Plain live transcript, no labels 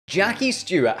Jackie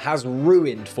Stewart has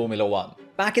ruined Formula One.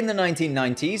 Back in the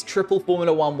 1990s, triple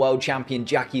Formula One world champion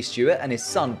Jackie Stewart and his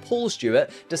son Paul Stewart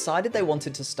decided they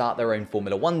wanted to start their own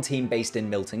Formula One team based in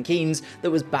Milton Keynes that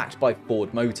was backed by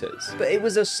Ford Motors. But it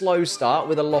was a slow start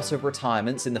with a lot of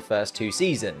retirements in the first 2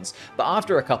 seasons. But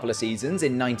after a couple of seasons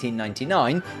in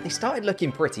 1999, they started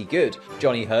looking pretty good.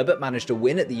 Johnny Herbert managed a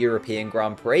win at the European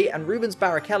Grand Prix, and Rubens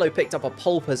Barrichello picked up a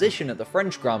pole position at the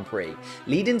French Grand Prix,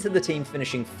 leading to the team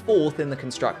finishing 4th in the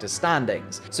constructors'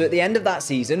 standings. So at the end of that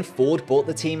season, Ford bought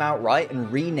the team outright and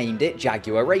renamed it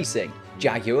Jaguar Racing.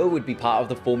 Jaguar would be part of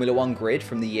the Formula One grid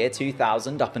from the year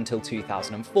 2000 up until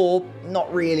 2004,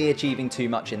 not really achieving too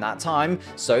much in that time,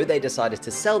 so they decided to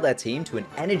sell their team to an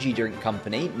energy drink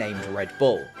company named Red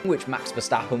Bull, which Max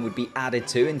Verstappen would be added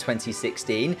to in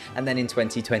 2016, and then in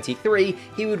 2023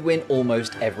 he would win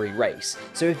almost every race.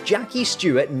 So if Jackie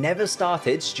Stewart never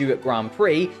started Stewart Grand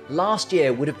Prix, last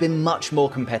year would have been much more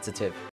competitive.